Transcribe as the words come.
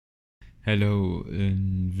Hello,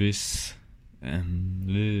 in this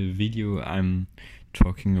little video, I'm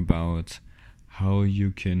talking about how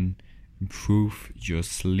you can improve your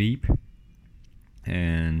sleep.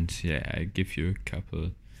 And yeah, I give you a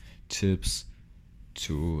couple tips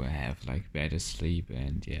to have like better sleep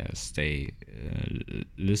and stay,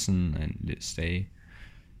 listen and stay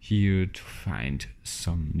here to find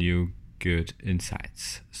some new good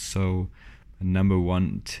insights. So, number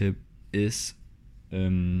one tip is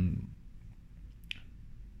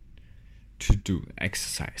to do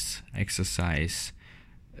exercise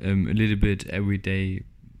a little bit every day,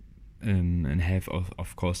 and have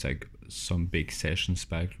of course like some big sessions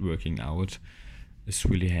by working out is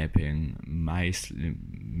really helping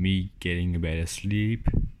me getting a better sleep.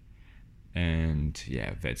 And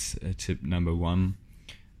yeah, that's tip number one.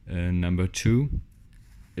 Number two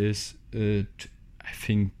is I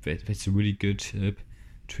think that's a really good tip,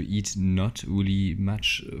 to eat not really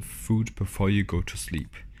much food before you go to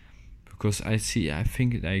sleep. Because I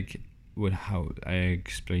think like, how I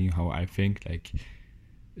explain how I think, like,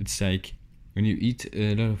 it's like when you eat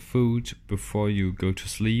a lot of food before you go to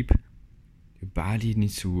sleep, your body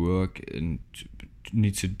needs to work and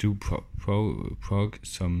needs to do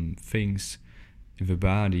some things in the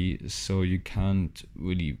body, so you can't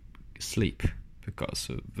really sleep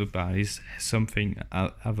because the body has something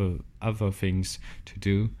other things to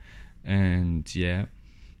do. And yeah,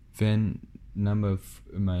 then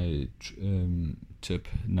tip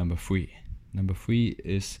number three. Number three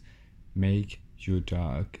is make your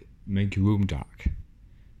room dark.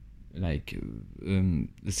 Like,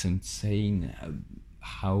 it's insane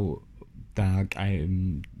how dark I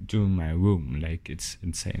am doing my room. Like, it's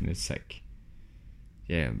insane. It's like,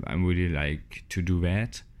 yeah, I'm really like to do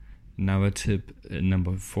that. Another tip,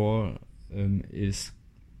 number four, is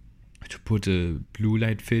to put a blue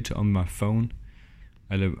light fit on my phone.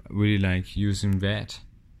 I really like using that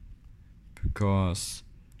because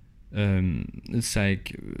it's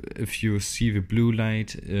like, if you see the blue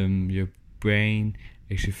light, your brain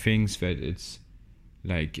actually thinks that it's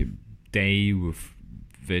like a day with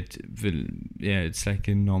it's like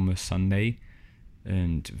a normal Sunday,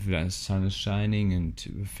 and the sun is shining, and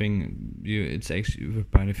it's actually, the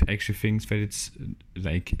body actually thinks that it's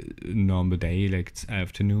like a normal day, like it's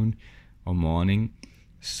afternoon or morning.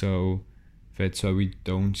 So that's why we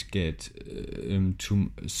don't get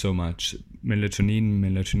so much melatonin.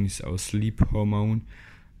 Melatonin is our sleep hormone,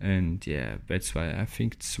 and yeah, that's why I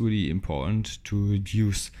think it's really important to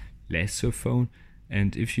use less the phone.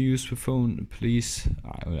 And if you use the phone, please,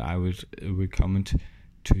 I would recommend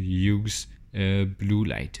to use a blue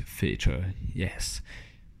light filter. Yes,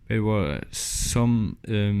 there were some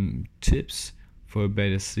tips for a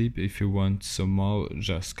better sleep. If you want some more,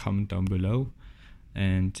 just comment down below.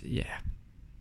 And yeah,